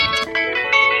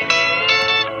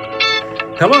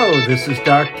Hello, this is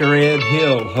Dr. Ed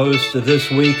Hill, host of This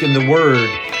Week in the Word,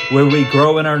 where we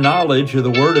grow in our knowledge of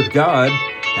the Word of God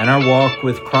and our walk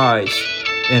with Christ.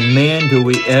 And man, do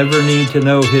we ever need to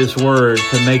know His Word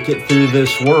to make it through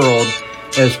this world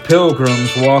as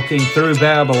pilgrims walking through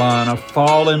Babylon, a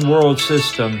fallen world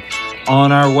system,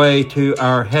 on our way to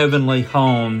our heavenly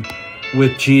home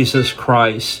with Jesus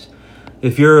Christ.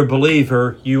 If you're a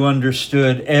believer, you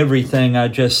understood everything I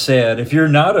just said. If you're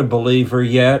not a believer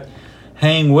yet,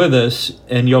 hang with us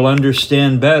and you'll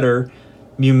understand better.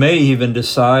 You may even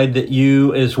decide that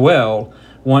you as well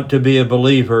want to be a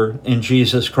believer in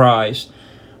Jesus Christ.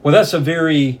 Well, that's a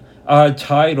very odd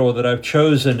title that I've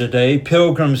chosen today,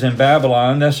 Pilgrims in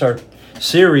Babylon. That's our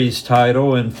series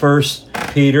title in 1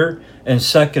 Peter and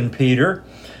 2 Peter.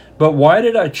 But why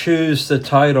did I choose the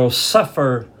title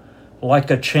Suffer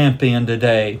Like a Champion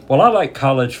today? Well, I like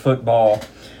college football.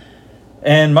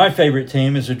 And my favorite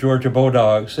team is the Georgia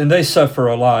Bulldogs, and they suffer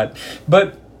a lot.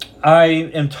 But I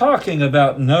am talking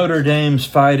about Notre Dame's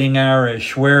Fighting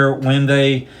Irish, where when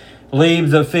they leave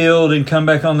the field and come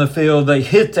back on the field, they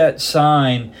hit that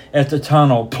sign at the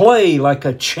tunnel, play like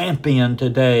a champion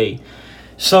today.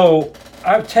 So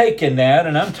I've taken that,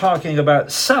 and I'm talking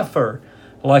about suffer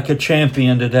like a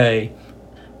champion today.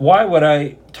 Why would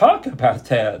I talk about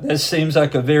that? That seems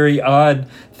like a very odd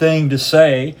thing to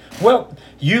say. Well,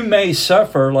 you may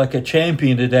suffer like a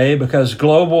champion today because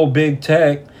global big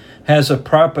tech has a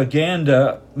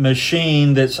propaganda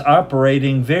machine that's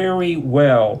operating very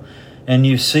well. And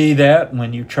you see that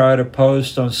when you try to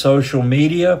post on social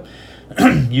media.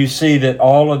 You see that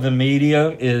all of the media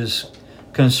is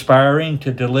conspiring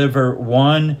to deliver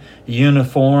one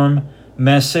uniform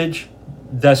message.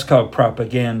 That's called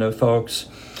propaganda, folks.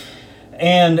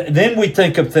 And then we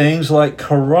think of things like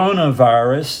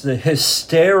coronavirus, the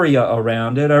hysteria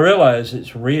around it. I realize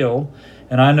it's real,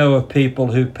 and I know of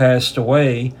people who passed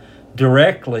away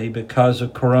directly because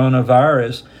of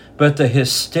coronavirus, but the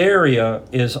hysteria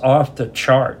is off the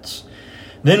charts.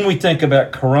 Then we think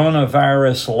about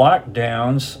coronavirus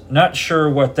lockdowns. Not sure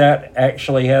what that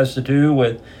actually has to do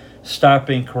with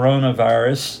stopping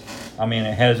coronavirus. I mean,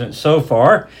 it hasn't so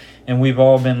far. And we've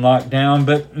all been locked down,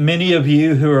 but many of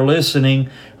you who are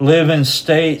listening live in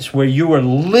states where you are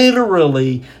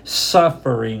literally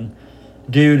suffering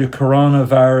due to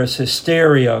coronavirus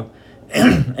hysteria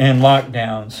and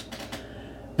lockdowns.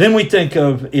 Then we think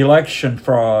of election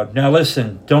fraud. Now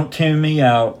listen, don't tune me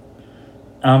out.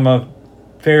 I'm a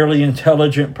fairly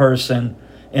intelligent person,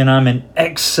 and I'm an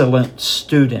excellent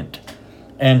student.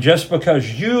 And just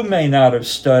because you may not have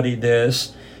studied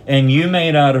this, and you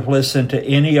may not have listened to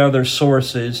any other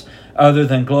sources other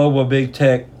than global big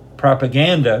tech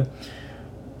propaganda,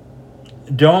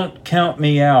 don't count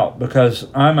me out because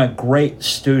I'm a great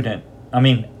student. I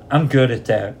mean, I'm good at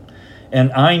that.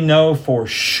 And I know for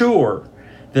sure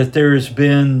that there's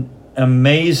been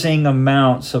amazing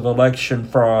amounts of election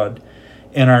fraud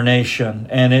in our nation.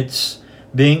 And it's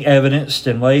being evidenced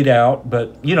and laid out.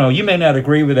 But, you may not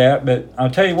agree with that, but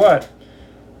I'll tell you what,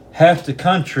 half the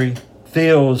country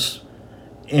feels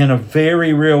in a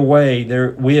very real way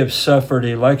we have suffered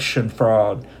election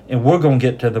fraud, and we're going to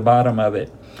get to the bottom of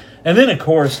it. And then, of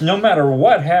course, no matter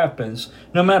what happens,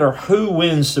 no matter who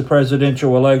wins the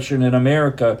presidential election in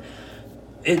America,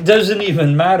 it doesn't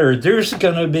even matter. There's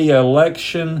going to be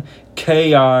election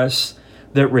chaos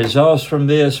that results from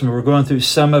this, and we're going through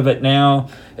some of it now.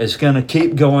 It's going to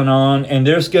keep going on, and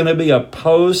there's going to be a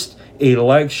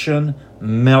post-election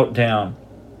meltdown.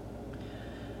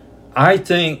 I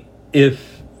think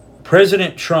if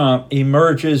President Trump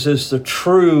emerges as the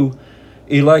true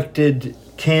elected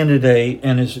candidate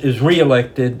and is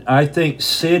reelected, I think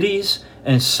cities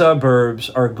and suburbs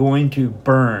are going to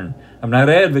burn. I'm not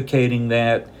advocating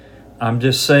that. I'm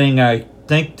just saying I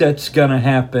think that's going to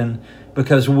happen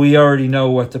because we already know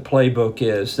what the playbook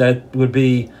is. That would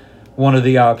be one of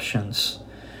the options.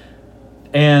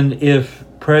 And if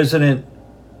the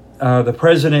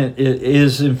president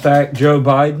is in fact Joe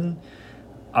Biden,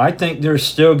 I think there's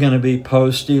still going to be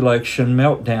post-election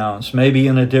meltdowns, maybe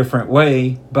in a different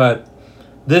way, but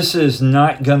this is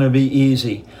not going to be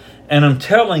easy. And I'm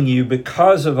telling you,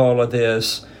 because of all of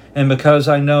this, and because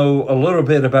I know a little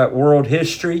bit about world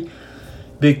history,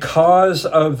 because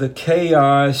of the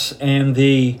chaos and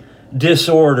the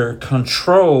disorder,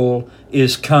 control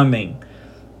is coming.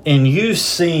 And you've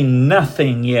seen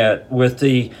nothing yet with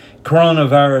the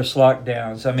coronavirus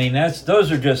lockdowns. I mean,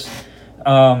 those are just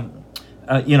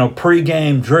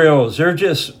pre-game drills. They're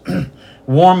just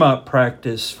warm-up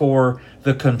practice for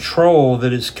the control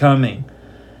that is coming.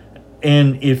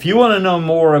 And if you want to know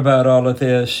more about all of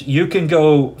this, you can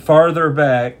go farther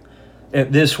back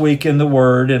at This Week in the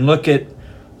Word and look at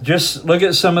Just look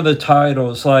at some of the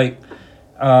titles, like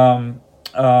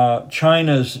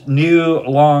China's New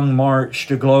Long March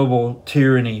to Global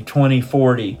Tyranny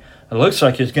 2040. It looks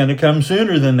like it's going to come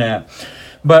sooner than that.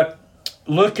 But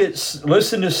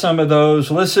listen to some of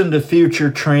those, listen to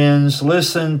future trends,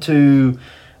 listen to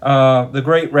the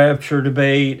Great Rapture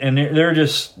Debate, and there are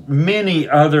just many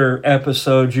other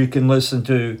episodes you can listen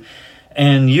to.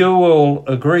 And you will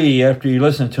agree after you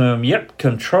listen to them, yep,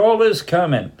 control is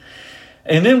coming.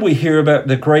 And then we hear about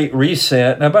the Great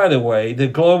Reset. Now, by the way, the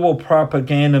global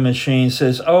propaganda machine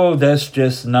says, oh, that's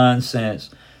just nonsense.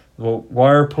 Well,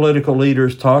 why are political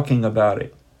leaders talking about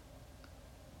it?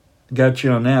 Got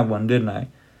you on that one, didn't I?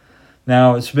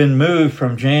 Now, it's been moved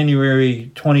from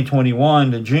January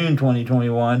 2021 to June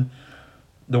 2021.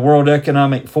 The World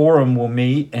Economic Forum will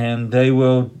meet, and they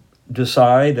will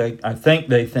decide, I think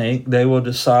they will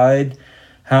decide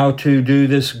how to do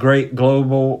this great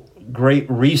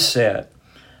reset.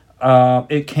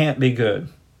 It can't be good.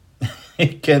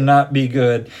 It cannot be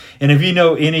good. And if you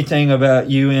know anything about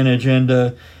UN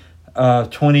Agenda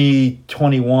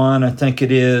 2021, I think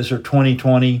it is, or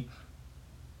 2020,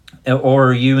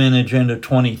 or UN Agenda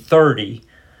 2030,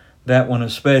 that one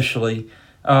especially,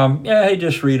 hey,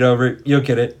 just read over it. You'll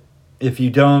get it. If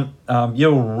you don't,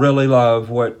 you'll really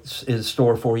love what's in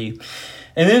store for you.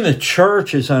 And then the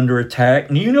church is under attack.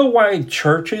 And you know why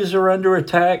churches are under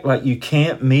attack? Like, you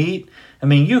can't meet. I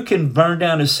mean, you can burn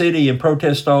down a city and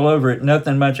protest all over it.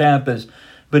 Nothing much happens.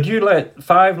 But you let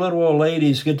 5 little old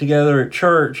ladies get together at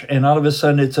church, and all of a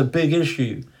sudden it's a big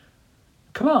issue.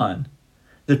 Come on.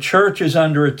 The church is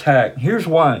under attack. Here's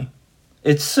why.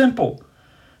 It's simple.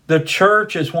 The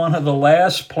church is one of the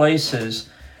last places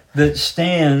that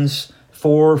stands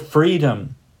for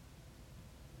freedom.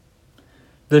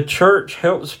 The church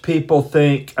helps people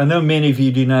think. I know many of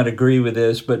you do not agree with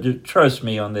this, but trust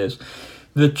me on this.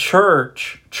 The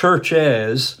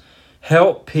churches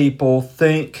help people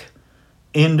think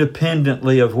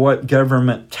independently of what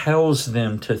government tells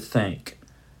them to think.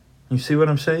 You see what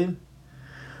I'm saying?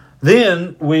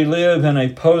 Then we live in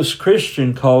a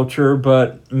post-Christian culture,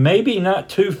 but maybe not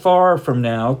too far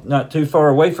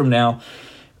away from now,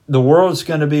 the world's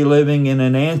going to be living in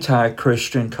an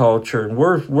anti-Christian culture. And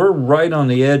we're right on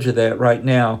the edge of that right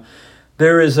now.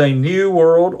 There is a new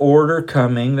world order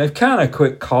coming. They've kind of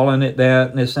quit calling it that,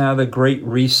 and it's now the Great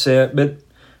Reset, but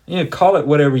call it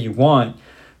whatever you want.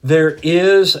 There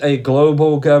is a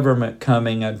global government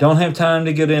coming. I don't have time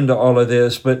to get into all of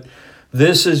this, but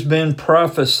this has been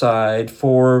prophesied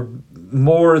for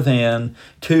more than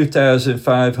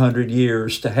 2,500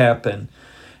 years to happen.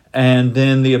 And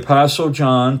then the Apostle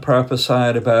John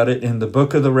prophesied about it in the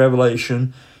book of the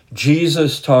Revelation.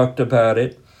 Jesus talked about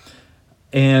it.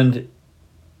 And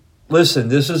listen,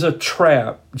 this is a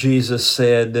trap, Jesus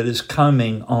said, that is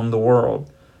coming on the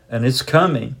world. And it's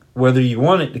coming, whether you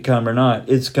want it to come or not,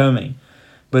 it's coming.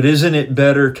 But isn't it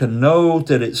better to know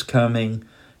that it's coming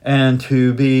and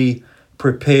to be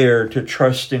prepared to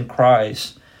trust in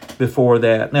Christ before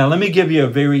that? Now, let me give you a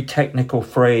very technical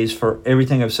phrase for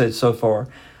everything I've said so far.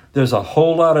 There's a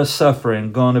whole lot of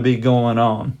suffering going to be going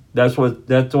on. That's what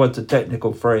the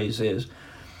technical phrase is.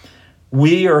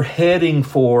 We are heading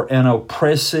for an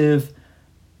oppressive,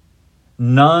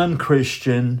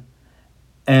 non-Christian,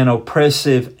 and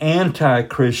oppressive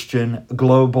anti-Christian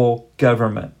global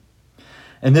government.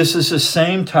 And this is the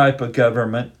same type of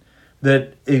government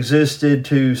that existed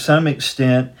to some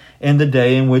extent in the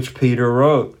day in which Peter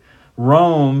wrote.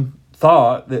 Rome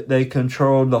thought that they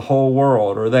controlled the whole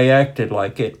world, or they acted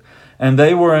like it. And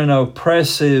they were an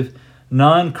oppressive,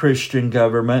 non-Christian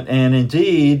government, and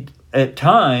indeed, at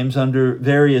times, under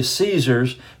various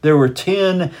Caesars, there were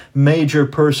 10 major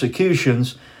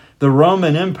persecutions. The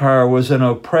Roman Empire was an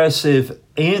oppressive,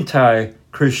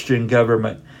 anti-Christian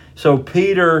government. So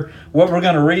Peter, what we're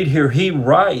going to read here, he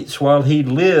writes while he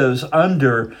lives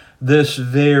under this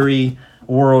very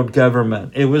world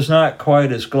government. It was not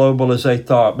quite as global as they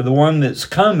thought, but the one that's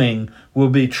coming will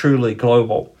be truly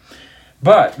global.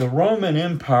 But in the Roman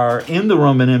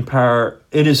Empire,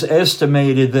 it is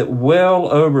estimated that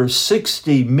well over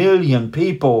 60 million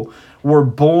people were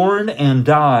born and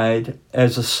died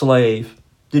as a slave.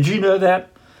 Did you know that?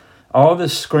 All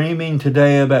this screaming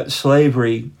today about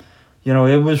slavery,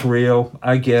 it was real.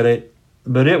 I get it.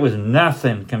 But it was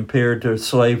nothing compared to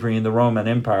slavery in the Roman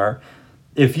Empire.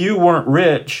 If you weren't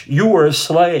rich, you were a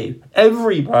slave.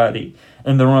 Everybody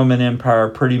in the Roman Empire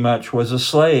pretty much was a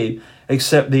slave,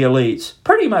 except the elites,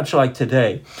 pretty much like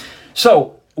today.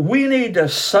 So we need to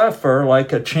suffer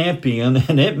like a champion,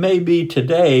 and it may be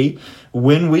today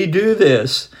when we do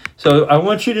this. So I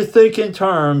want you to think in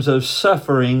terms of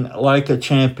suffering like a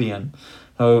champion.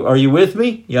 Are you with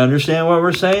me? You understand what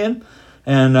we're saying?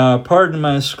 And pardon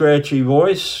my scratchy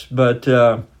voice, but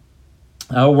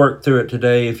I'll work through it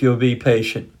today if you'll be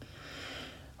patient.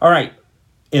 All right.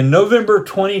 In November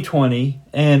 2020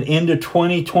 and into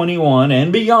 2021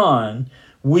 and beyond,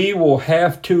 we will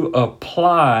have to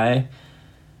apply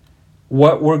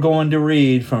what we're going to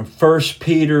read from 1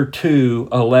 Peter 2,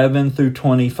 11 through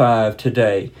 25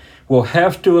 today. We'll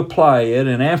have to apply it,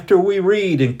 and after we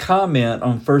read and comment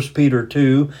on 1 Peter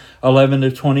 2, 11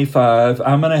 to 25,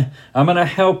 I'm gonna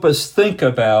help us think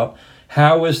about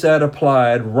how is that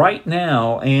applied right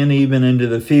now and even into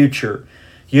the future.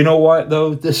 You know what,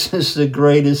 though? This is the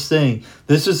greatest thing.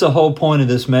 This is the whole point of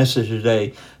this message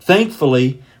today.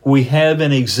 Thankfully, we have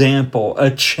an example,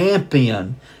 a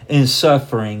champion in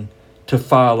suffering to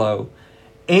follow.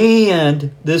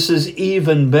 And this is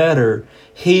even better.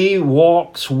 He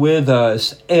walks with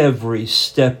us every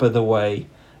step of the way.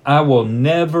 I will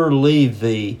never leave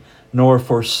thee nor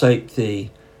forsake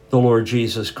thee, the Lord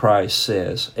Jesus Christ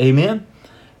says. Amen?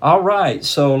 All right,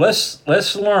 so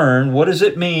let's learn, what does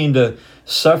it mean to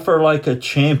suffer like a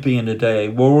champion today?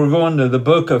 Well, we're going to the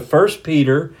book of 1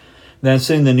 Peter.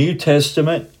 That's in the New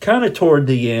Testament, kind of toward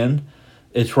the end.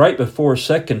 It's right before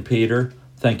 2 Peter.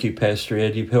 Thank you, Pastor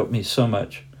Ed. You've helped me so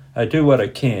much. I do what I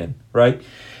can, right?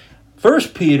 1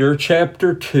 Peter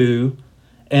chapter 2,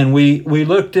 and we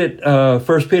looked at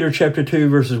 1 Peter chapter 2,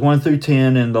 verses 1 through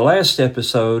 10 in the last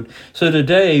episode. So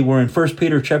today we're in 1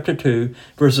 Peter chapter 2,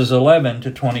 verses 11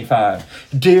 to 25.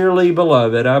 Dearly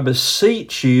beloved, I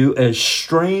beseech you as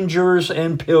strangers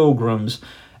and pilgrims,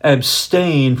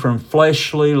 abstain from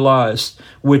fleshly lust,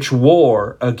 which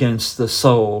war against the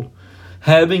soul,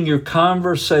 having your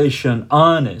conversation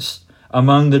honest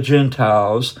among the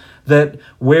Gentiles, that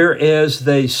whereas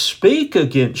they speak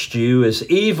against you as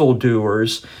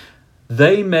evildoers,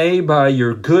 they may by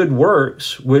your good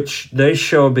works, which they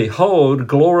shall behold,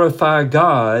 glorify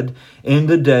God in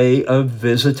the day of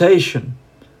visitation.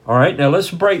 All right, now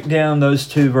let's break down those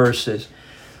two verses.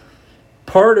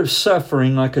 Part of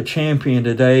suffering like a champion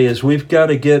today is we've got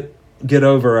to get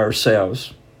over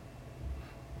ourselves.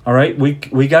 All right,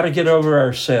 we got to get over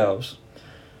ourselves.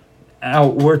 Now,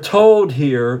 we're told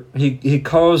here, he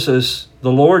calls us,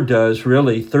 the Lord does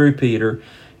really, through Peter,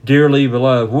 dearly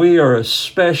beloved. We are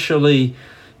especially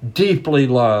deeply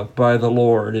loved by the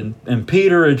Lord. And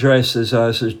Peter addresses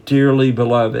us as dearly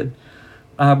beloved.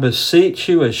 I beseech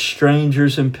you as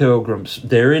strangers and pilgrims.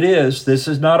 There it is. This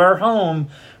is not our home.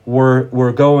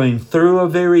 We're going through a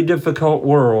very difficult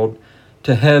world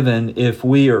to heaven if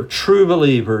we are true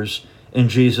believers in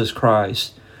Jesus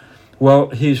Christ. Well,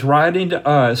 he's writing to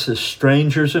us as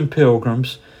strangers and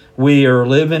pilgrims. We are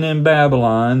living in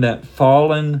Babylon, that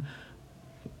fallen,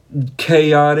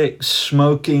 chaotic,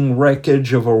 smoking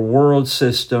wreckage of a world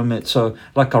system. It's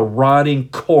like a rotting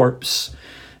corpse.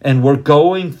 And we're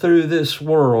going through this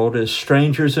world as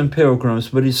strangers and pilgrims,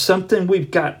 but it's something we've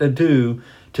got to do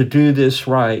this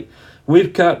right.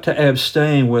 We've got to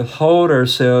abstain, withhold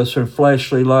ourselves from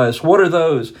fleshly lusts. What are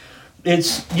those?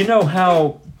 It's, you know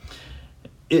how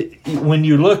when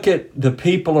you look at the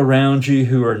people around you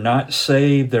who are not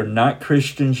saved, they're not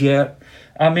Christians yet,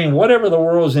 I mean, whatever the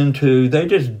world's into, they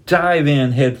just dive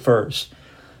in head first.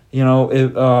 You know,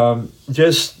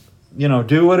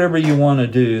 do whatever you want to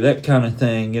do, that kind of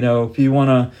thing. You know, if you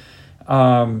want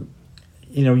to,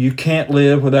 you can't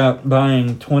live without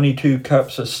buying 22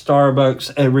 cups of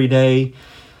Starbucks every day.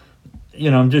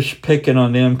 You know, I'm just picking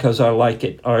on them because I like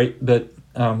it, all right? But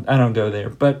I don't go there.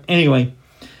 But anyway,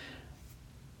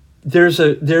 there's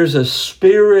a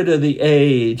spirit of the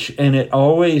age, and it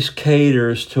always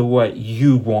caters to what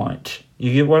you want.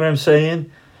 You get what I'm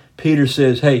saying? Peter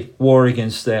says, hey, war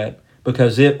against that,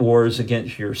 because it wars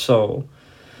against your soul.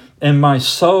 And my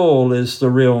soul is the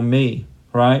real me,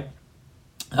 right?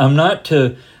 I'm not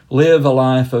to live a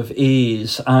life of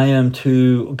ease. I am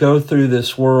to go through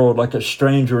this world like a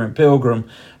stranger and pilgrim,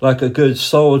 like a good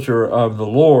soldier of the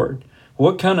Lord.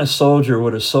 What kind of soldier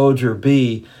would a soldier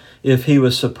be if he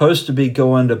was supposed to be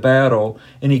going to battle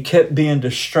and he kept being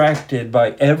distracted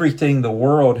by everything the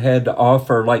world had to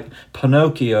offer, like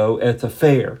Pinocchio at the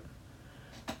fair?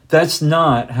 That's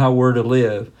not how we're to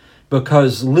live,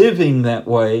 because living that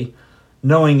way,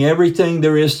 knowing everything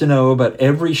there is to know about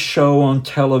every show on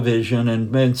television,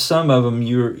 and some of them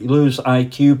you lose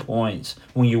IQ points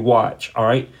when you watch, all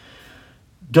right?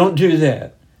 Don't do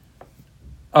that.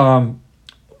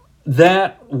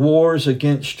 That wars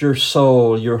against your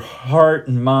soul, your heart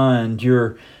and mind,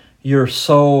 your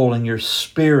soul and your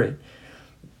spirit.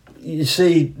 You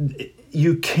see,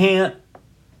 you can't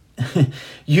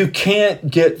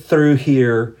get through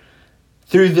here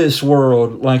through this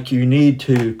world like you need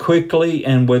to, quickly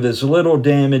and with as little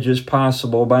damage as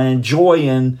possible, by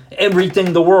enjoying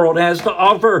everything the world has to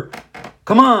offer.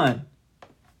 Come on.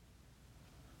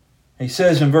 He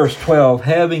says in verse 12,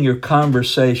 having your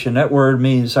conversation. That word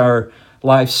means our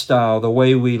lifestyle, the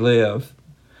way we live.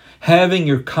 Having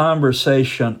your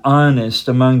conversation honest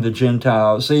among the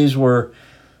Gentiles. These were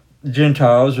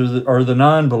Gentiles, or the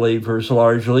non-believers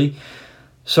largely.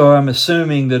 So I'm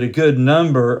assuming that a good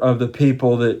number of the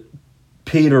people that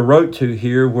Peter wrote to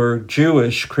here were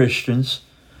Jewish Christians.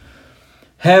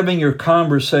 Having your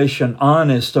conversation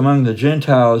honest among the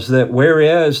Gentiles, that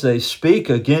whereas they speak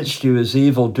against you as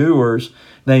evildoers,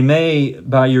 they may,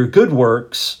 by your good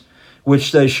works,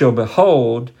 which they shall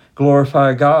behold,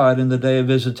 glorify God in the day of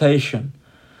visitation.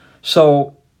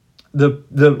 So the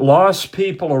lost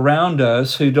people around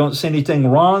us who don't see anything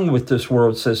wrong with this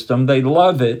world system, they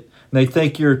love it. They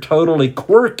think you're totally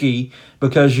quirky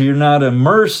because you're not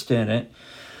immersed in it.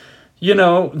 You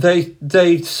know,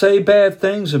 they say bad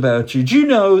things about you. Do you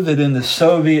know that in the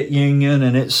Soviet Union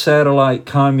and its satellite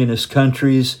communist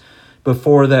countries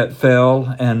before that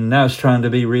fell, and now it's trying to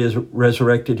be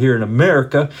resurrected here in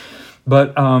America,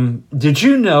 but did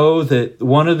you know that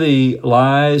one of the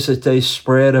lies that they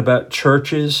spread about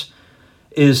churches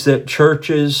is that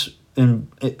churches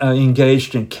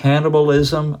engaged in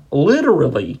cannibalism,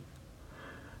 literally,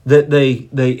 that they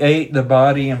ate the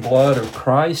body and blood of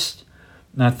Christ?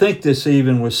 And I think this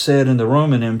even was said in the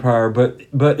Roman Empire,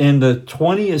 but in the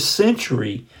 20th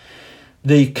century,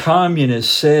 the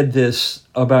communists said this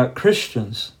about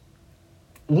Christians.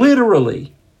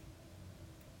 Literally.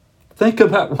 Think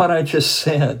about what I just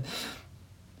said.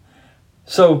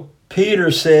 So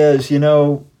Peter says,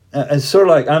 it's sort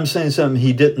of like I'm saying something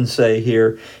he didn't say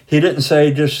here. He didn't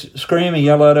say just scream and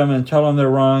yell at them and tell them they're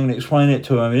wrong and explain it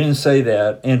to them. He didn't say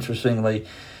that, interestingly.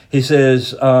 He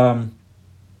says,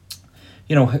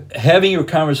 having your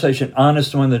conversation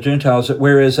honest among the Gentiles, that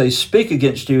whereas they speak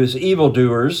against you as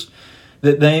evildoers,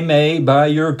 that they may by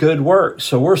your good works.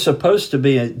 So we're supposed to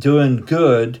be doing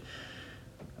good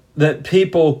that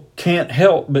people can't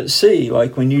help but see.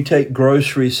 Like when you take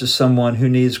groceries to someone who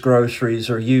needs groceries,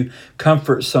 or you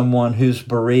comfort someone who's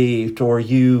bereaved, or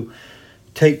you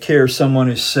take care of someone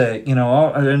who's sick, and there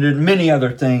are many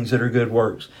other things that are good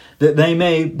works. That they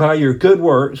may by your good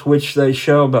works, which they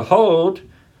shall behold,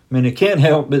 I mean, you can't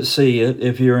help but see it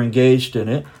if you're engaged in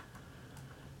it,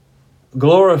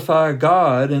 glorify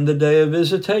God in the day of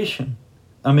visitation.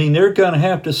 I mean, they're going to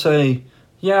have to say,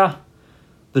 yeah,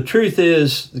 the truth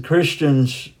is the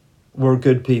Christians were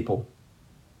good people.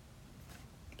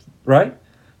 Right?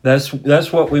 That's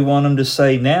what we want them to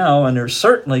say now, and they're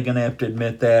certainly going to have to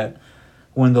admit that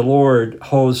when the Lord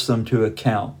holds them to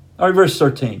account. All right, verse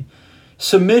 13.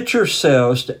 Submit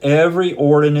yourselves to every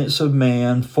ordinance of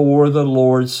man for the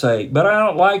Lord's sake. But I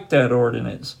don't like that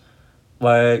ordinance,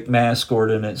 like mask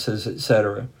ordinances,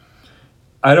 etc.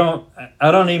 I don't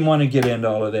even want to get into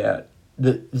all of that.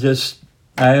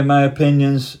 I have my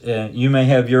opinions, and you may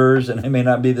have yours, and it may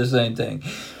not be the same thing.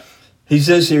 He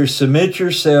says here, submit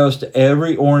yourselves to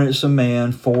every ordinance of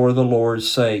man for the Lord's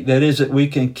sake. That is, that we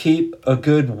can keep a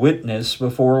good witness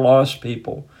before lost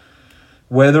people,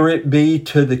 whether it be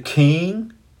to the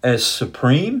king as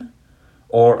supreme,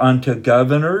 or unto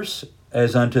governors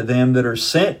as unto them that are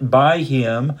sent by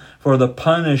him for the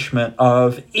punishment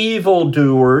of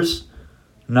evildoers,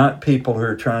 not people who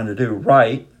are trying to do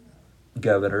right,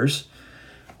 governors,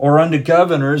 or unto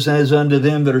governors as unto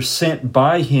them that are sent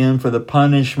by him for the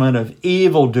punishment of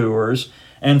evildoers,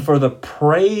 and for the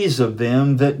praise of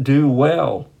them that do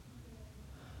well.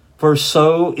 For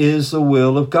so is the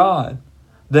will of God,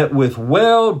 that with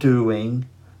well-doing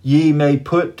ye may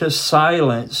put to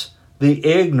silence the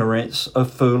ignorance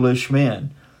of foolish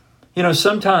men.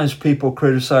 Sometimes people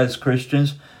criticize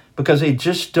Christians because they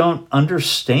just don't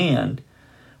understand.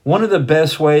 One of the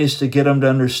best ways to get them to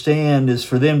understand is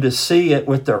for them to see it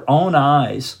with their own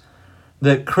eyes,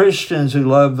 that Christians who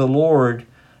love the Lord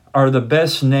are the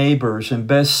best neighbors and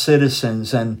best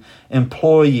citizens and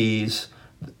employees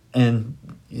and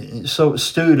so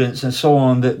students and so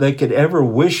on that they could ever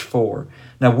wish for.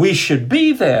 Now, we should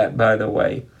be that, by the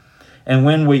way. And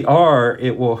when we are,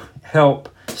 it will help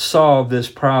solve this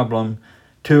problem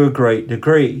to a great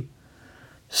degree.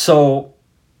 So,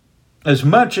 as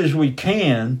much as we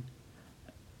can,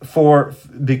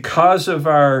 because of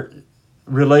our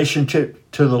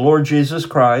relationship to the Lord Jesus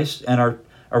Christ and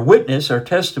our witness, our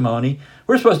testimony,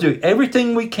 we're supposed to do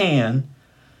everything we can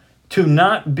to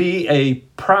not be a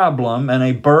problem and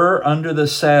a burr under the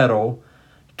saddle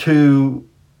to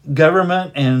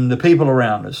government and the people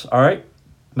around us, all right?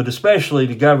 But especially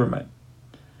to government.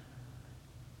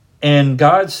 And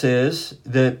God says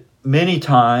that many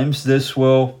times this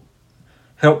will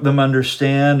help them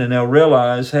understand, and they'll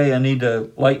realize, hey, I need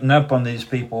to lighten up on these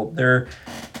people. They're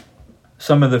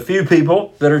some of the few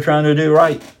people that are trying to do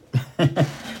right.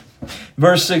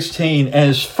 Verse 16,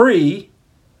 as free,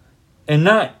 and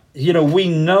not, we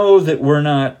know that we're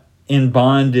not in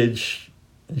bondage,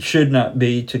 should not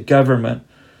be, to government.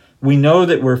 We know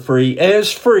that we're free,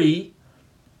 as free,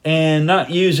 and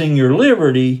not using your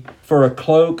liberty for a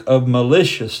cloak of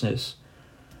maliciousness.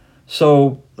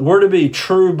 So we're to be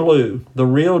true blue, the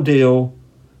real deal,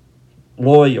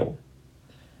 loyal.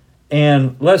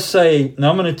 And let's say,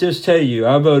 now I'm going to just tell you,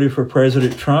 I voted for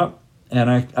President Trump, and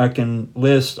I can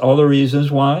list all the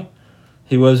reasons why.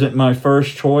 He wasn't my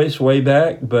first choice way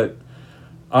back, but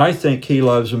I think he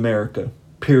loves America,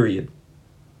 period.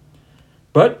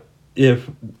 But if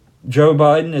Joe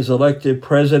Biden is elected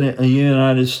President of the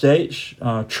United States,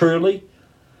 truly,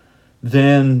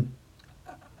 then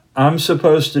I'm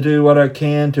supposed to do what I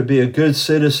can to be a good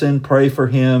citizen, pray for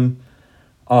him,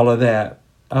 all of that.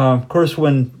 Of course,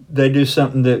 when they do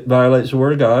something that violates the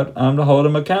Word of God, I'm to hold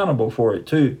them accountable for it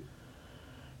too.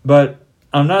 But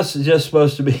I'm not just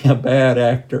supposed to be a bad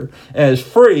actor, as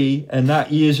free and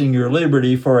not using your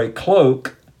liberty for a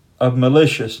cloak of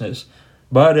maliciousness,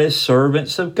 but as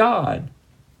servants of God.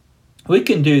 We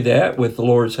can do that with the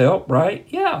Lord's help, right?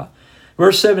 Yeah.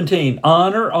 Verse 17,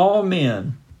 honor all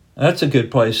men. That's a good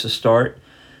place to start.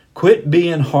 Quit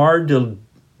being hard to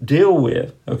deal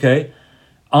with, okay?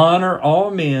 Honor all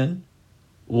men.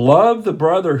 Love the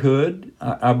brotherhood.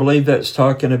 I believe that's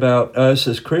talking about us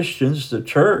as Christians, the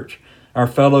church, our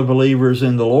fellow believers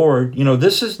in the Lord.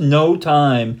 This is no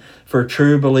time for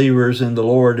true believers in the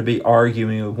Lord to be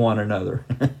arguing with one another.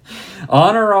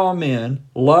 Honor all men.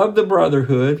 Love the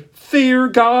brotherhood. Fear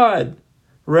God.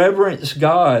 Reverence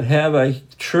God. Have a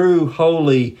true,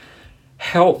 holy,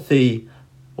 healthy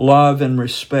love and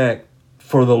respect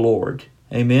for the Lord.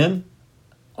 Amen?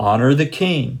 Honor the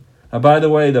king. Now, by the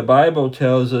way, the Bible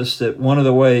tells us that one of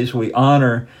the ways we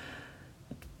honor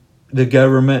the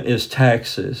government is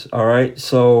taxes. All right?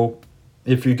 So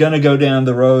if you're going to go down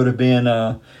the road of being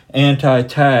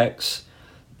anti-tax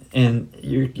and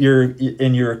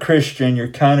you're a Christian, you're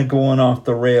kind of going off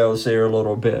the rails there a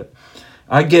little bit.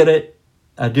 I get it.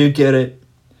 I do get it.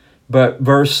 But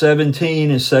verse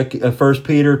 17 in 1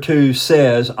 Peter 2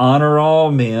 says, honor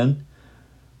all men,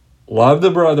 love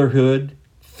the brotherhood,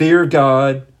 fear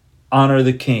God, honor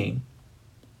the king.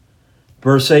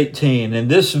 Verse 18,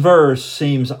 and this verse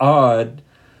seems odd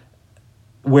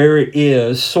where it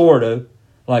is, sort of.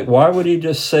 Like, why would he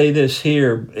just say this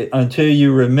here until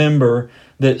you remember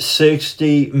that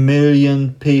 60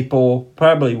 million people,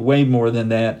 probably way more than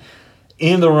that,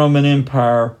 in the Roman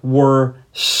Empire were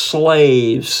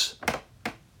slaves.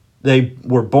 They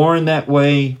were born that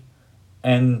way,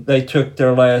 and they took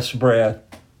their last breath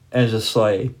as a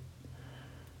slave.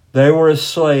 They were a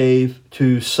slave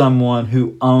to someone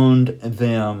who owned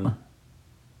them.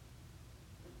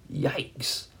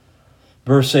 Yikes.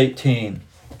 Verse 18.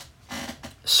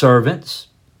 Servants,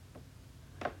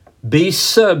 be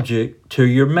subject to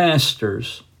your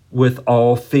masters with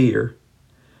all fear.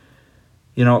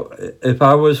 If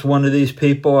I was one of these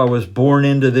people, I was born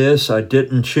into this, I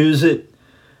didn't choose it.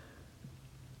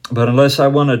 But unless I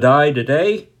want to die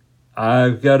today,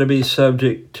 I've got to be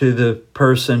subject to the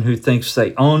person who thinks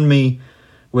they own me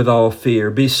with all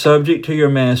fear. Be subject to your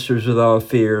masters with all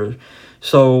fear.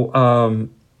 So,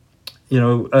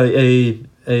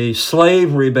 a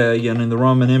slave rebellion in the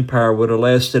Roman Empire would have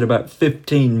lasted about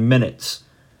 15 minutes.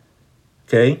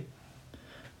 Okay?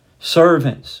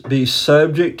 Servants, be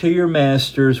subject to your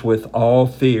masters with all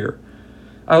fear.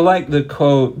 I like the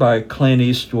quote by Clint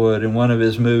Eastwood in one of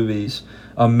his movies,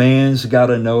 a man's got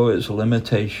to know his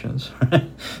limitations.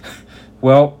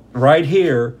 Well, right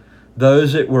here,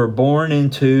 those that were born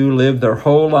into, lived their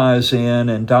whole lives in,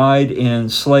 and died in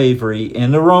slavery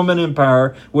in the Roman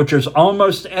Empire, which is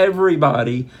almost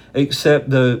everybody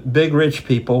except the big rich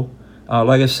people,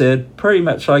 like I said, pretty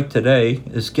much like today,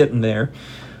 is getting there.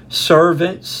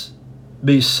 Servants,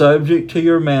 be subject to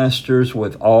your masters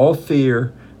with all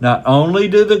fear, not only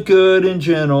to the good and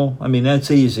gentle. I mean,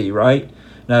 that's easy, right?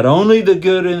 Not only the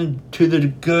good and to the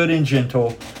good and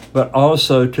gentle, but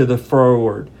also to the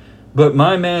froward. But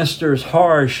my master is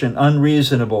harsh and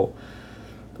unreasonable.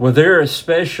 Well, they're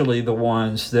especially the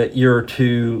ones that you're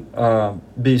to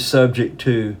be subject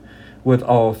to with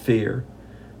all fear.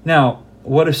 Now,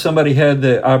 what if somebody had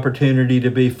the opportunity to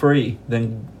be free?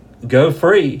 Then go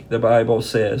free, the Bible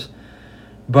says.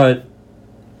 But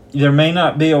there may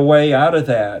not be a way out of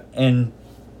that, and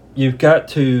you've got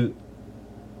to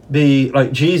be,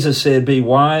 like Jesus said, be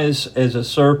wise as a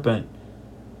serpent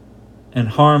and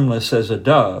harmless as a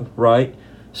dove, right?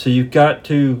 So you've got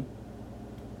to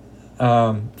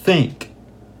think,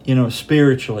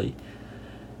 spiritually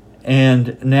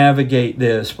and navigate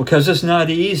this, because it's not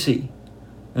easy.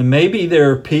 And maybe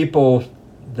there are people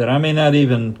that I may not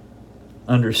even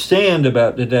understand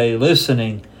about today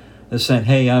listening and saying,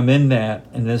 hey, I'm in that,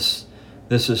 and this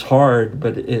is hard,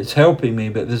 but it's helping me,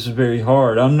 but this is very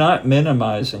hard. I'm not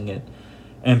minimizing it.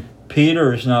 And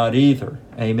Peter is not either.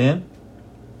 Amen?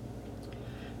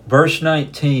 Verse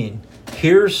 19.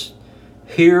 Here's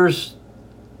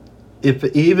if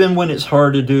even when it's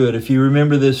hard to do it, if you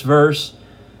remember this verse,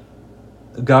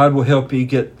 God will help you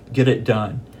get it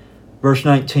done. Verse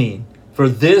 19. For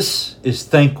this is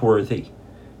thankworthy,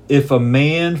 if a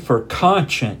man for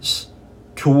conscience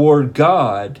toward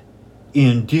God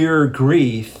endure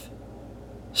grief,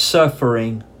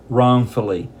 suffering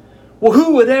wrongfully. Well,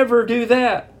 who would ever do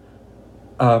that?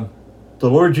 The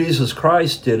Lord Jesus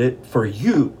Christ did it for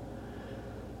you.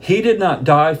 He did not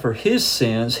die for his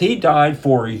sins. He died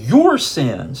for your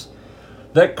sins.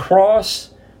 That cross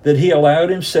that he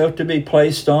allowed himself to be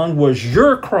placed on was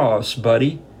your cross,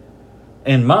 buddy,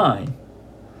 and mine.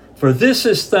 For this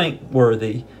is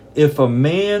thankworthy, if a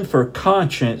man for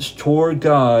conscience toward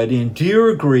God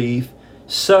endure grief,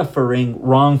 suffering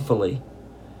wrongfully.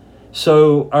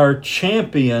 So our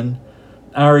champion,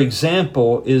 our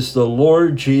example, is the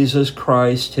Lord Jesus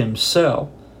Christ himself.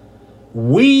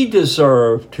 We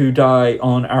deserve to die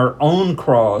on our own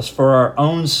cross for our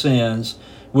own sins,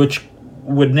 which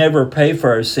would never pay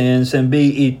for our sins, and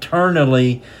be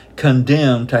eternally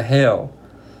condemned to hell.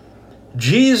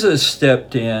 Jesus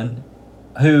stepped in,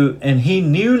 and he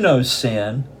knew no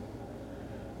sin.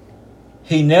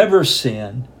 He never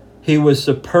sinned. He was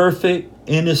the perfect,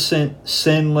 innocent,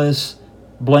 sinless,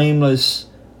 blameless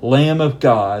Lamb of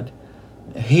God.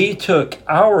 He took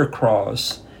our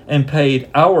cross and paid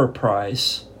our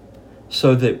price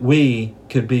so that we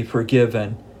could be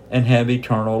forgiven and have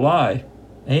eternal life.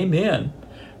 Amen.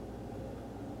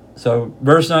 So,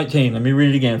 verse 19, let me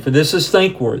read it again. For this is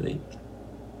thankworthy,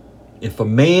 if a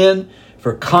man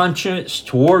for conscience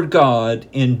toward God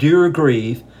endure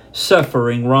grief,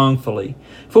 suffering wrongfully.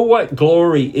 For what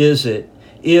glory is it,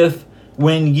 if,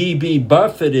 when ye be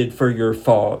buffeted for your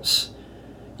faults,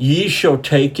 ye shall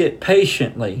take it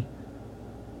patiently?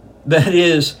 That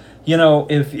is,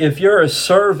 if you're a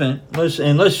servant, let's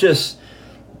just,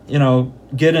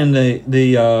 get in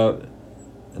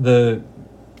the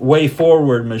way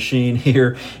forward machine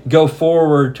here, go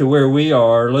forward to where we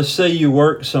are. Let's say you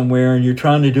work somewhere and you're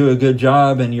trying to do a good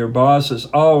job and your boss is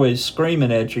always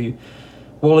screaming at you.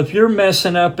 Well, if you're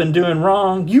messing up and doing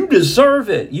wrong, you deserve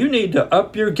it. You need to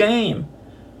up your game.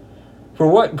 For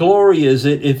what glory is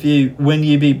it if when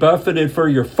ye be buffeted for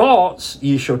your faults,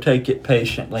 ye shall take it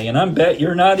patiently? And I bet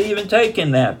you're not even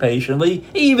taking that patiently,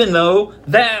 even though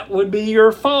that would be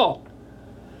your fault.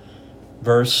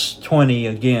 Verse 20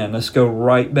 again, let's go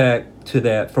right back to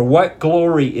that. For what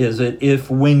glory is it if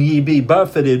when ye be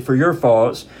buffeted for your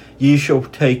faults, ye shall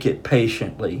take it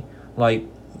patiently? Like,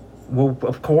 well,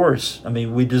 of course,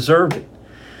 we deserve it.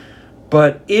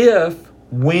 But if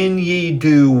when ye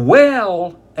do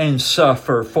well and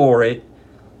suffer for it,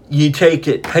 ye take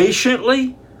it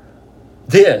patiently,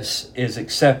 this is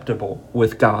acceptable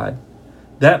with God.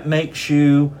 That makes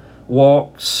you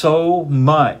walk so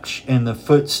much in the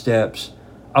footsteps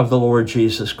of the Lord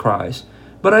Jesus Christ.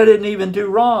 But I didn't even do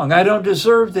wrong. I don't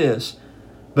deserve this.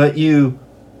 But you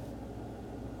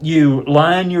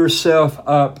line yourself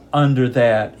up under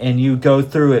that and you go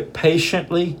through it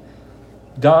patiently.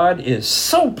 God is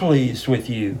so pleased with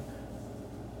you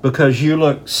because you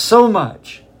look so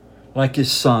much like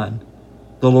his Son,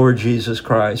 the Lord Jesus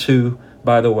Christ, who,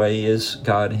 by the way, is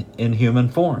God in human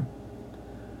form.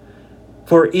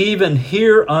 For even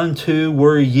hereunto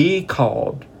were ye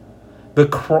called,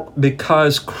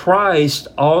 because Christ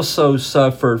also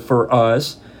suffered for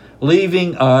us,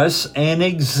 leaving us an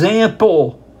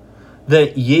example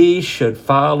that ye should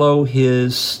follow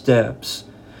his steps,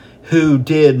 who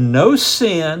did no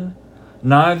sin,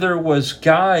 neither was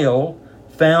guile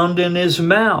found in his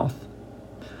mouth,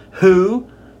 who,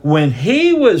 when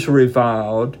he was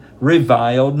reviled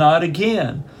not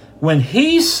again. When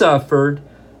he suffered,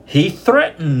 he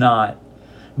threatened not,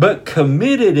 but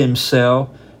committed himself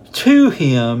to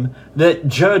him that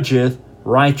judgeth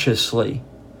righteously,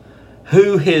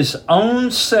 who his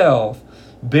own self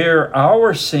bare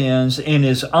our sins in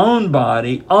his own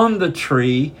body on the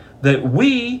tree, that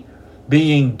we,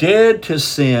 being dead to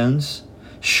sins,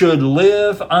 should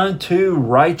live unto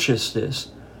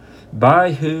righteousness,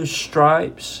 by whose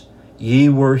stripes ye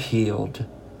were healed.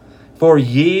 For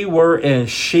ye were as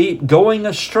sheep going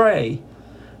astray,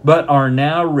 but are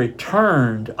now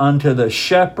returned unto the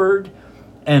shepherd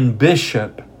and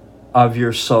bishop of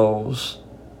your souls.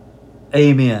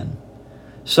 Amen.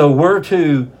 So we're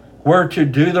to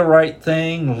do the right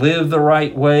thing, live the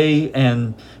right way,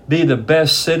 and be the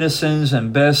best citizens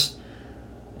and best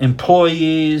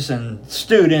employees and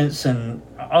students and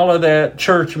all of that,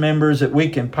 church members that we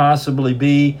can possibly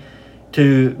be,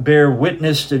 to bear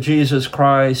witness to Jesus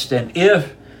Christ. And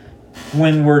if,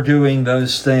 when we're doing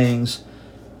those things,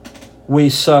 we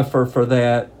suffer for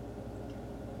that,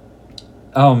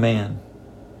 oh man,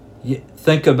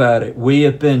 think about it. We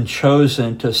have been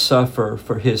chosen to suffer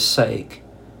for His sake.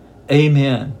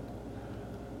 Amen.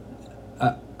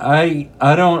 I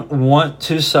don't want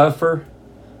to suffer,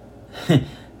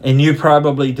 and you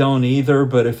probably don't either,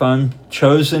 but if I'm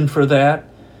chosen for that,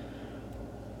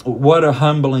 what a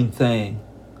humbling thing.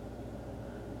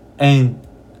 And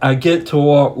I get to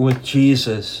walk with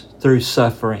Jesus through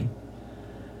suffering.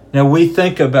 Now we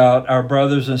think about our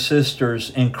brothers and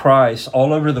sisters in Christ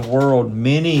all over the world,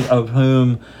 many of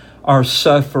whom are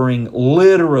suffering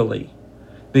literally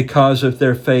because of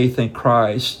their faith in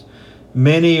Christ.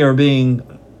 Many are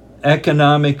being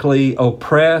economically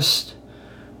oppressed.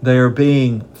 They are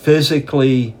being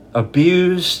physically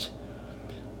abused.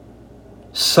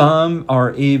 Some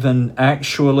are even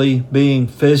actually being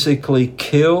physically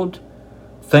killed.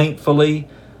 Thankfully,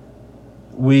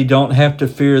 we don't have to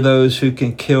fear those who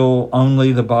can kill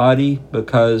only the body,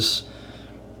 because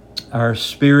our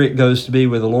spirit goes to be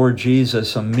with the Lord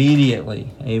Jesus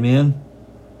immediately. Amen?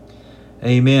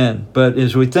 Amen. But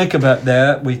as we think about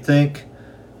that, we think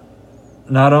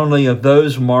not only of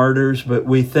those martyrs, but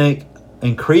we think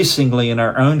increasingly in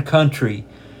our own country,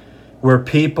 where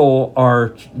people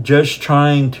are just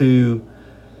trying to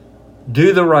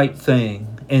do the right thing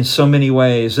in so many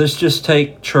ways. Let's just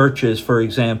take churches, for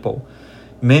example.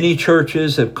 Many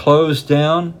churches have closed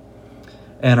down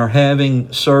and are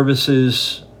having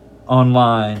services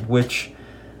online, which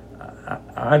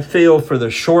I feel for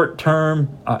the short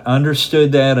term, I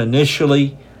understood that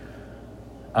initially.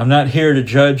 I'm not here to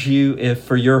judge you if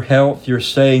for your health you're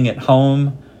staying at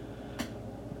home.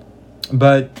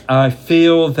 But I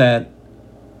feel that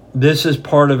this is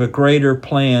part of a greater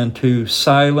plan to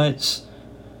silence,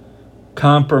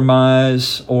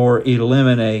 compromise, or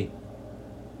eliminate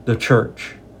the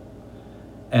church.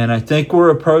 And I think we're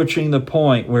approaching the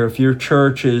point where if your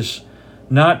church has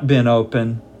not been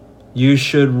open, you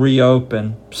should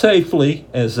reopen safely,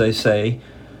 as they say,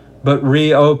 but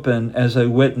reopen as a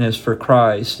witness for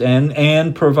Christ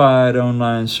and provide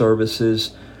online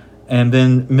services. And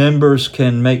then members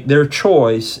can make their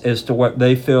choice as to what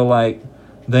they feel like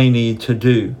they need to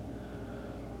do.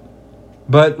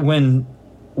 But when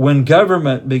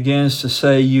government begins to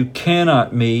say you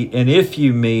cannot meet, and if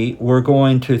you meet, we're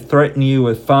going to threaten you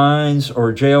with fines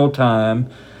or jail time,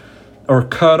 or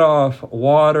cut off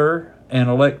water and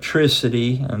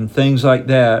electricity and things like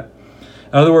that.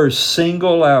 In other words,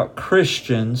 single out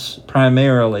Christians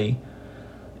primarily,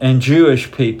 and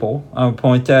Jewish people, I'll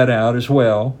point that out as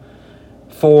well,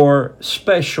 for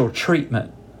special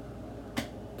treatment.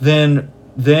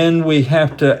 Then we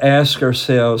have to ask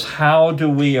ourselves, how do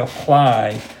we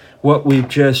apply what we've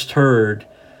just heard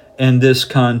in this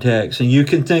context? And you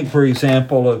can think, for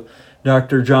example, of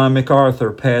Dr. John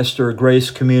MacArthur, pastor of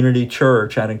Grace Community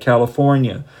Church out in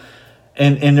California.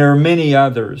 And there are many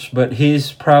others, but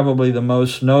he's probably the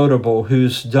most notable,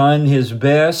 who's done his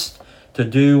best to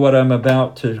do what I'm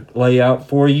about to lay out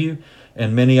for you,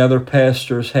 and many other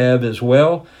pastors have as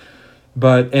well.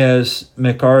 But as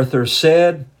MacArthur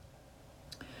said,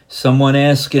 someone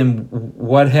asked him,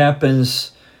 what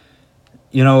happens,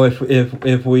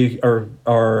 if we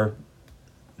are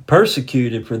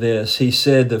persecuted for this? He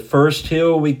said, the first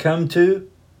hill we come to,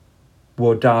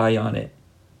 we'll die on it.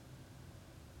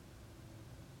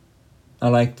 I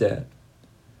like that.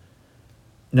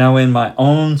 Now, in my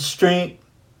own strength,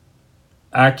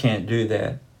 I can't do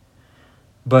that.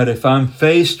 But if I'm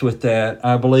faced with that,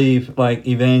 I believe, like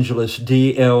evangelist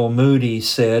D.L. Moody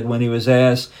said when he was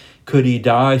asked, could he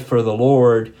die for the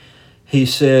Lord? He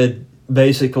said,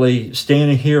 basically,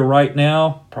 standing here right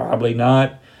now, probably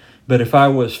not. But if I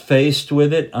was faced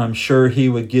with it, I'm sure he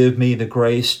would give me the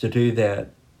grace to do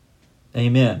that.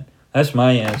 Amen. That's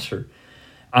my answer.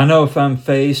 I know if I'm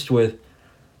faced with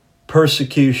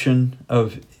persecution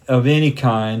of any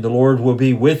kind, the Lord will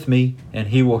be with me and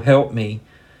He will help me.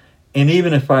 And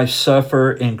even if I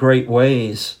suffer in great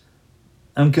ways,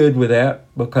 I'm good with that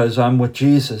because I'm with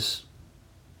Jesus.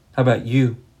 How about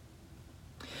you?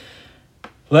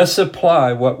 Let's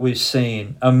apply what we've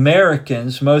seen.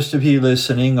 Americans, most of you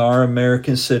listening are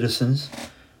American citizens.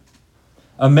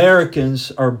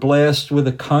 Americans are blessed with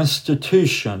a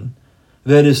constitution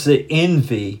that is the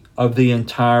envy of the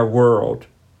entire world.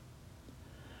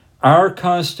 Our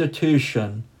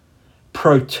Constitution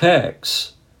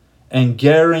protects and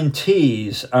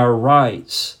guarantees our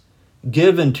rights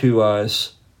given to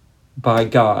us by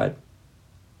God.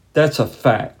 That's a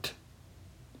fact.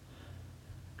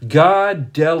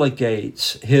 God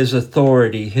delegates His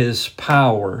authority, His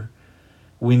power.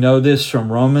 We know this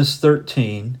from Romans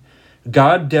 13.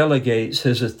 God delegates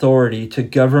His authority to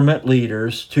government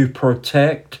leaders to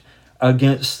protect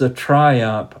against the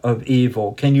triumph of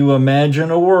evil. Can you imagine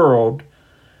a world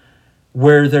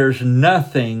where there's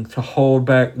nothing to hold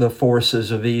back the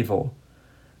forces of evil?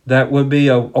 That would be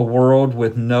a world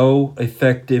with no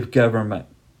effective government.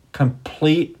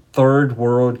 Complete third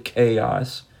world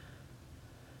chaos.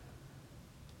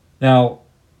 Now,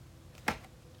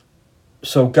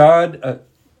 so God,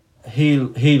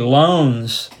 He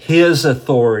loans His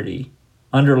authority,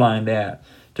 underline that,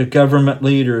 to government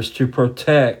leaders to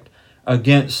protect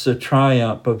against the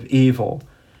triumph of evil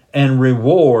and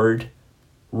reward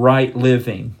right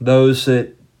living, those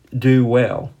that do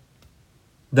well.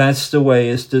 That's the way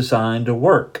it's designed to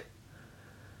work.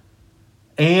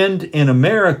 And in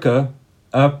America,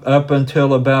 up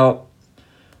until about,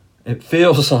 it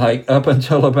feels like up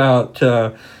until about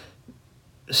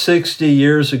 60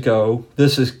 years ago,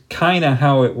 this is kind of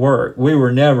how it worked. We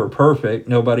were never perfect.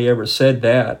 Nobody ever said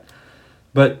that.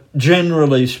 But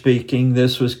generally speaking,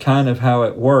 this was kind of how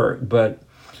it worked. But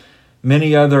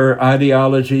many other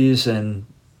ideologies and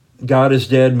God is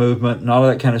dead movement and all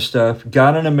that kind of stuff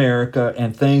got in America,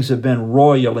 and things have been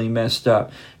royally messed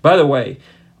up. By the way,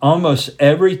 almost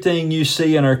everything you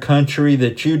see in our country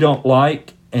that you don't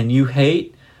like and you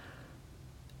hate,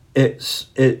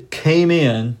 it came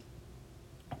in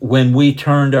when we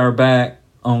turned our back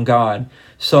on God.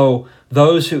 So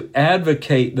those who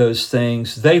advocate those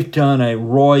things, they've done a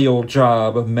royal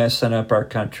job of messing up our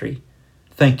country.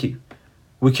 Thank you.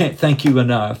 We can't thank you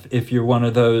enough if you're one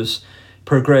of those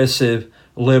progressive,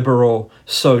 liberal,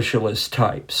 socialist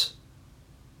types.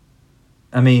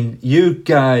 I mean, you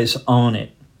guys own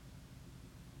it,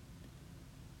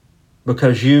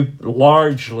 because you've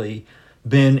largely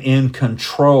been in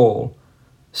control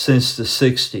since the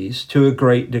 60s to a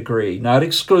great degree. Not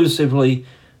exclusively,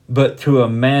 but to a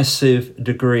massive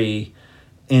degree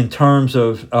in terms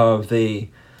of the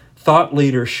thought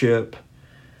leadership,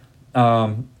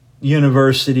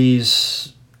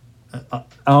 universities,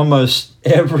 almost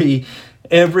every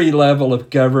level of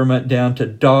government down to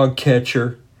dog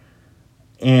catcher.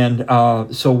 And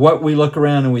so what we look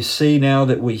around and we see now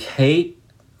that we hate,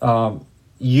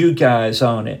 you guys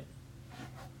own it.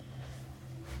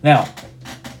 Now,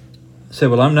 say,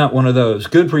 well, I'm not one of those.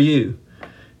 Good for you.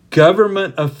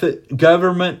 Government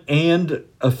and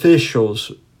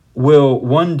officials will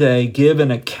one day give an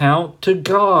account to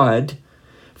God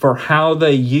for how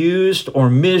they used or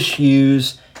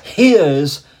misused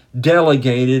His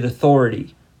delegated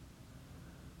authority.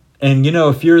 And you know,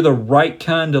 if you're the right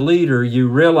kind of leader, you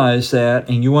realize that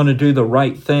and you want to do the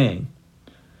right thing.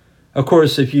 Of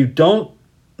course, if you don't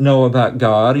know about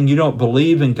God and you don't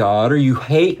believe in God, or you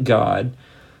hate God,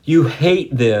 you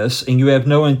hate this and you have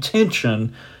no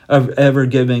intention of ever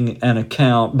giving an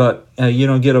account, but you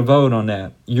don't get a vote on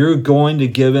that. You're going to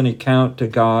give an account to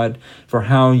God for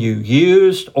how you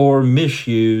used or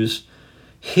misused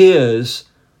His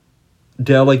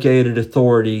delegated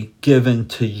authority given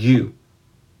to you.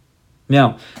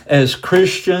 Now, as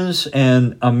Christians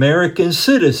and American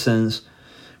citizens,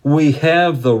 we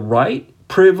have the right,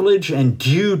 privilege, and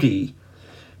duty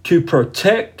to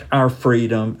protect our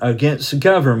freedom against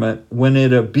government when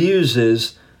it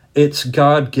abuses its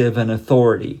God-given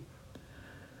authority.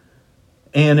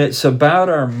 And it's about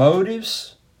our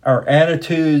motives, our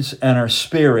attitudes, and our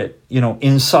spirit,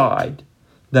 inside.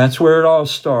 That's where it all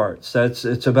starts.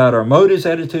 It's about our motives,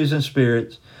 attitudes, and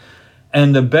spirits.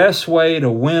 And the best way to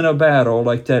win a battle,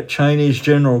 like that Chinese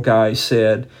general guy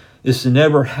said, is to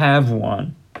never have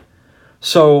one.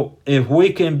 So if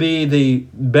we can be the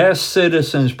best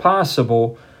citizens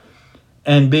possible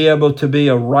and be able to be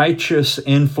a righteous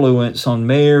influence on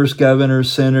mayors,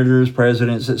 governors, senators,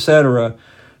 presidents, etc.,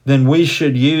 then we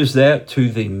should use that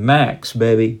to the max,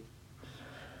 baby.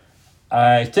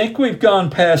 I think we've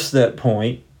gone past that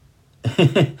point.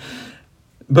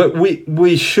 But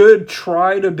we should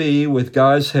try to be, with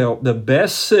God's help, the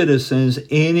best citizens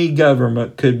any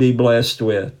government could be blessed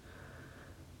with.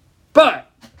 But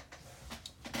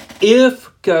if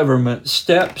government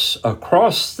steps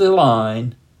across the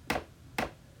line,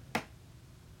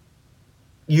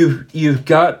 You've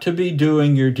got to be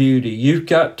doing your duty. You've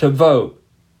got to vote.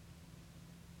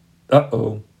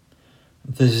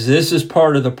 This is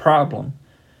part of the problem.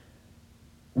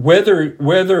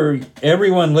 Whether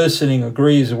everyone listening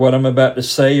agrees with what I'm about to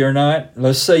say or not,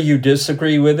 let's say you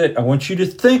disagree with it. I want you to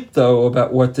think, though,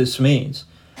 about what this means.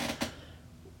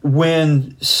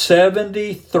 When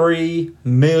 73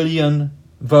 million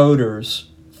voters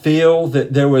feel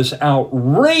that there was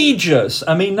outrageous,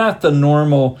 not the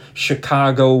normal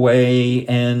Chicago way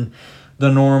and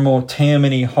the normal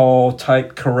Tammany Hall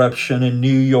type corruption in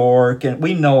New York, and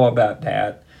we know about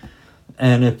that.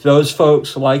 And if those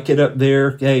folks like it up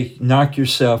there, hey, knock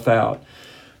yourself out.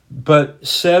 But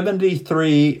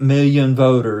 73 million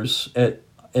voters,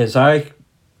 as I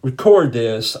record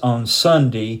this on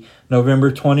Sunday,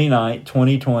 November 29th,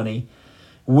 2020,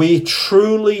 we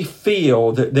truly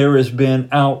feel that there has been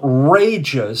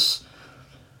outrageous,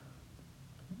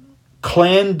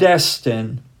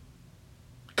 clandestine,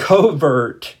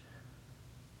 covert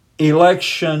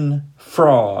election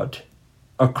fraud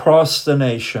across the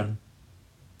nation.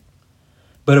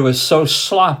 But it was so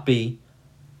sloppy,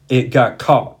 it got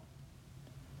caught.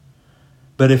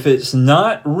 But if it's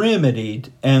not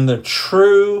remedied and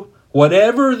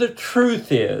whatever the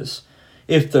truth is,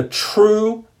 if the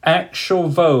true actual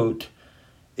vote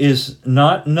is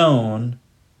not known,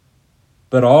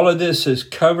 but all of this is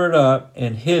covered up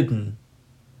and hidden,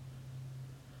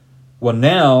 well,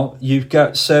 now you've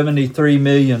got 73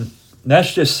 million,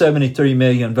 that's just 73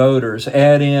 million voters.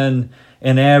 Add in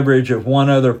an average of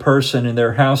one other person in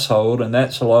their household, and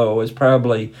that's low. It's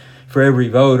probably, for every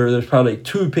voter, there's probably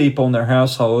 2 people in their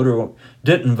household who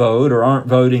didn't vote or aren't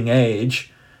voting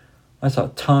age. That's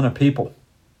a ton of people.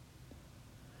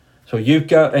 So you've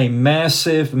got a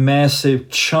massive, massive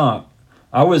chunk,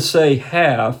 I would say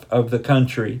half of the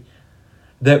country,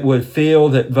 that would feel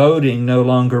that voting no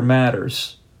longer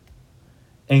matters.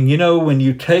 And when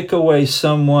you take away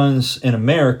in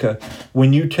America,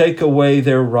 when you take away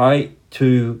their right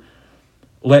to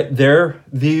let their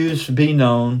views be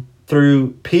known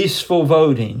through peaceful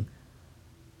voting,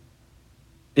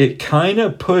 it kind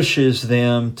of pushes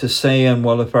them to saying,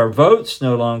 well, if our votes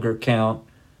no longer count,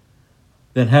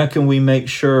 then how can we make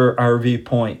sure our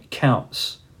viewpoint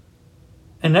counts?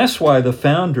 And that's why the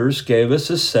founders gave us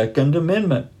a Second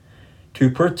Amendment,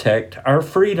 to protect our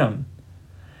freedom.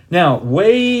 Now,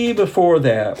 way before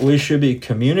that, we should be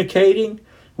communicating,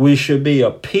 we should be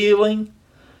appealing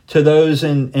to those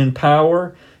in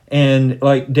power, and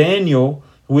like Daniel,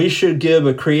 we should give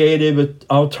a creative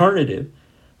alternative,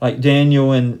 like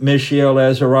Daniel and Mishael,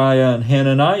 Azariah, and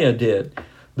Hananiah did.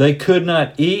 They could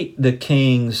not eat the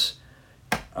king's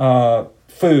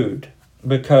food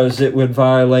because it would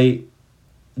violate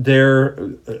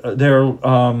the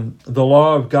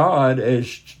law of God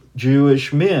as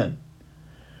Jewish men.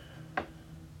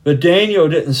 But Daniel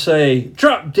didn't say,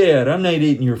 drop dead, I'm not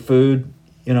eating your food,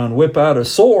 and whip out a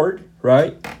sword,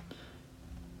 right?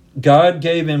 God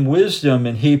gave him wisdom,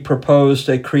 and he proposed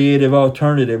a creative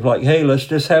alternative, like, hey, let's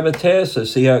just have a test,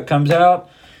 let's see how it comes out.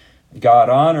 God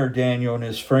honored Daniel and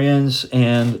his friends,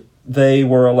 and they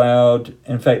were allowed,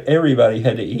 in fact, everybody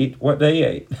had to eat what they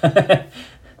ate.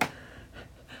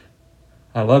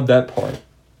 I love that part.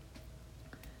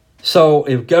 So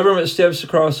if government steps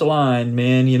across the line,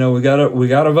 man, we gotta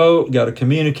vote, we gotta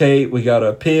communicate, we gotta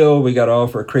appeal, we gotta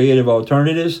offer creative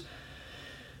alternatives.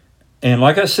 And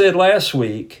like I said last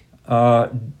week,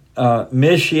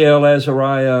 Mishael,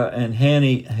 Azariah, and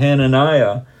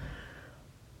Hananiah,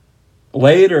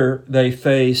 later they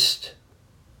faced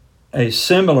a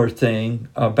similar thing,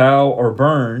 a bow or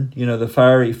burn, the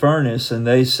fiery furnace, and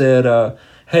they said,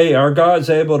 hey, our God's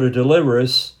able to deliver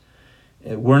us.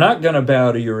 We're not going to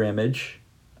bow to your image,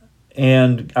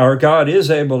 and our God is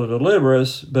able to deliver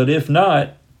us, but if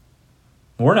not,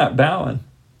 we're not bowing.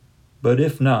 But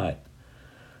if not,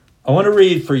 I want to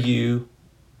read for you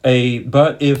a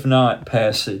but if not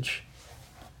passage.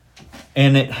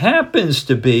 And it happens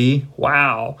to be,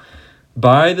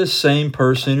 by the same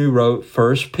person who wrote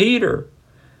 1 Peter.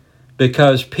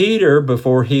 Because Peter,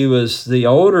 before he was the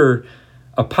older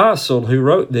apostle who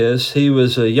wrote this, he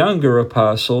was a younger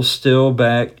apostle still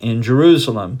back in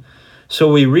Jerusalem.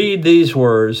 So we read these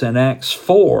words in Acts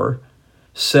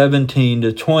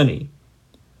 4:17-20.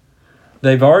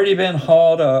 They've already been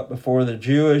hauled up before the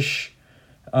Jewish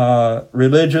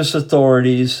religious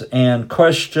authorities and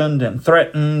questioned and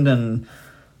threatened and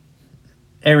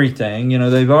everything.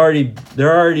 They're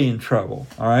already in trouble.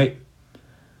 All right,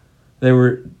 they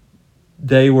were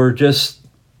just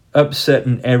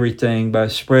upsetting everything by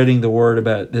spreading the word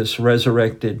about this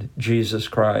resurrected Jesus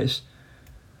Christ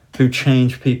who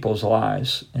changed people's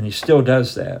lives, and he still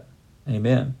does that.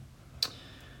 Amen.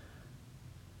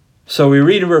 So we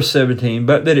read in verse 17,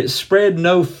 but that it spread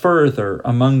no further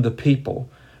among the people,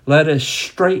 let us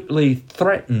straitly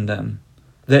threaten them,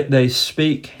 that they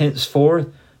speak henceforth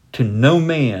to no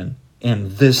man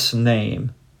in this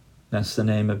name. That's the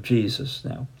name of Jesus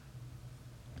now.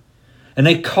 And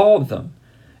they called them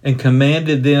and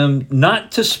commanded them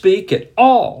not to speak at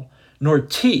all, nor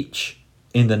teach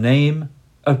in the name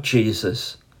of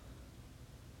Jesus.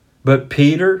 But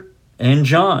Peter and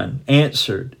John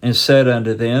answered and said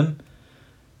unto them,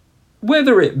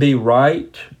 whether it be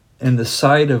right in the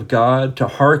sight of God to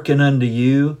hearken unto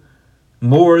you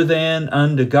more than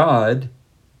unto God,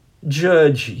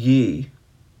 judge ye.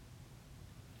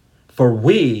 For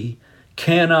we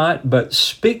cannot but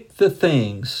speak the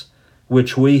things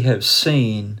which we have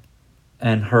seen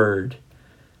and heard.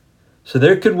 So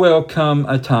there could well come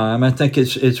a time, I think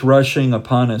it's rushing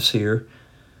upon us here,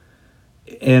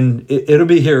 and it'll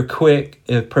be here quick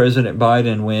if President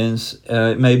Biden wins.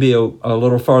 It may be a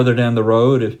little farther down the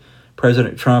road if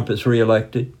President Trump is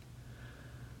reelected.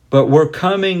 But we're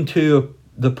coming to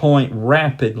the point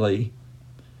rapidly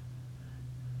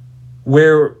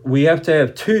where we have to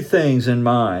have two things in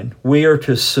mind. We are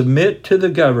to submit to the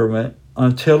government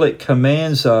until it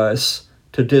commands us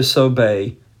to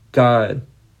disobey God.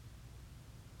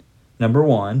 Number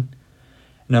one.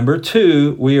 Number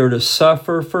two, we are to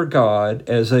suffer for God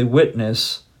as a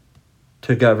witness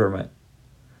to government.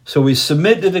 So we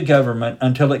submit to the government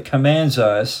until it commands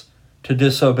us to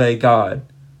disobey God.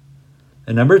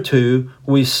 And number two,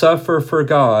 we suffer for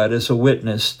God as a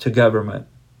witness to government.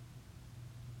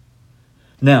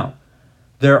 Now,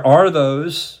 there are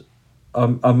those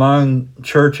among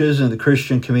churches in the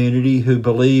Christian community who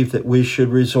believe that we should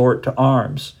resort to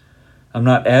arms. I'm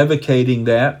not advocating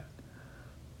that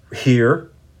here.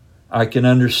 I can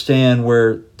understand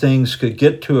where things could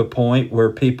get to a point where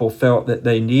people felt that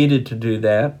they needed to do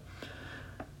that.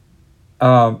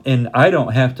 And I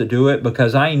don't have to do it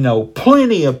because I know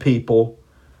plenty of people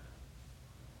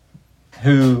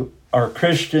who are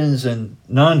Christians and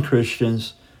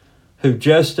non-Christians who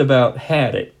just about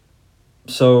had it.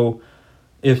 So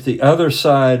if the other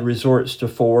side resorts to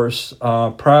force,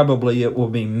 probably it will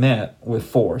be met with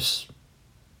force.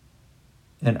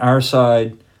 And our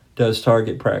side does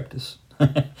target practice.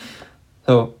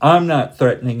 So I'm not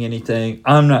threatening anything.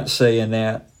 I'm not saying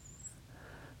that.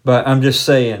 But I'm just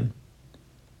saying,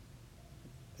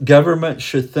 government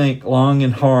should think long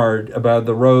and hard about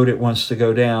the road it wants to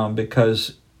go down,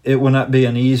 because it will not be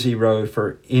an easy road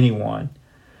for anyone.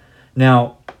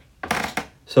 Now,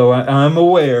 so I'm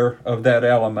aware of that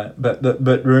element,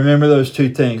 but remember those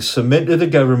two things. Submit to the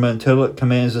government until it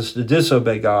commands us to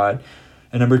disobey God.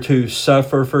 And number two,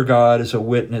 suffer for God as a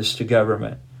witness to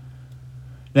government.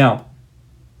 Now,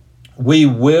 we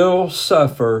will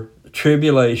suffer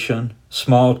tribulation,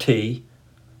 small t.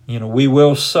 We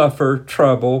will suffer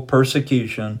trouble,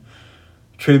 persecution,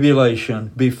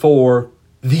 tribulation before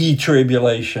the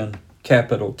tribulation,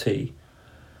 capital T.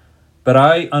 But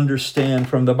I understand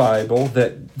from the Bible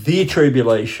that the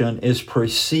tribulation is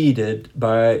preceded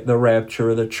by the rapture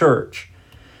of the church.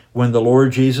 When the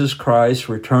Lord Jesus Christ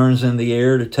returns in the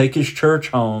air to take his church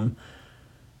home,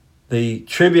 the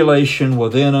tribulation will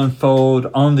then unfold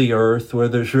on the earth where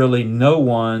there's really no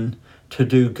one to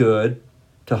do good,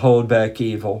 to hold back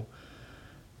evil.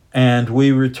 And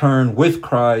we return with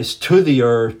Christ to the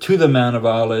earth, to the Mount of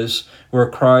Olives, where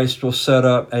Christ will set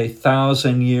up a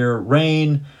 1,000-year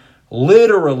reign,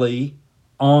 literally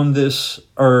on this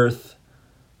earth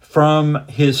from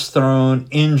his throne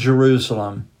in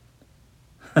Jerusalem.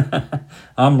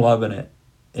 I'm loving it.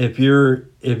 If you're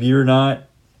not,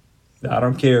 I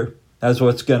don't care. That's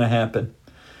what's going to happen.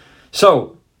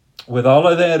 So, with all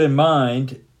of that in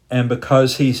mind, and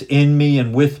because he's in me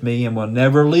and with me and will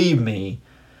never leave me,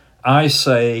 I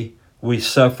say we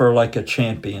suffer like a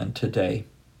champion today.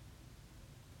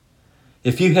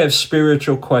 If you have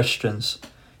spiritual questions,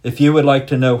 if you would like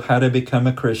to know how to become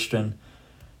a Christian,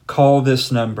 call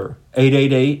this number,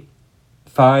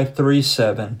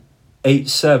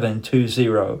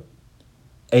 888-537-8720.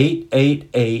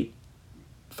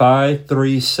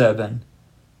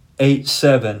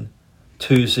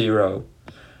 888-537-8720.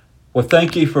 Well,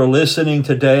 thank you for listening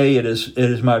today. It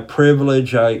is my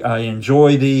privilege. I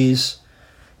enjoy these.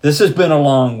 This has been a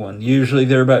long one. Usually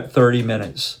they're about 30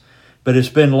 minutes. But it's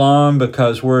been long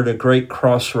because we're at a great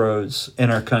crossroads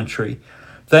in our country.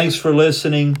 Thanks for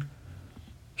listening.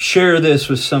 Share this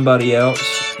with somebody else.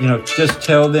 Just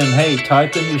tell them, hey,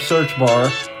 type in your search bar,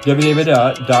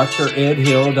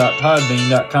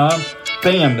 www.dredhill.podbean.com.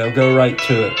 Bam, they'll go right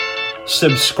to it.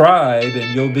 Subscribe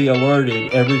and you'll be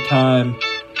alerted every time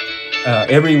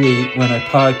every week when a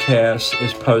podcast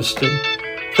is posted.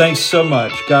 Thanks so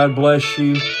much. God bless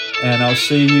you, and I'll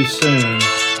see you soon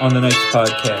on the next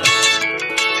podcast.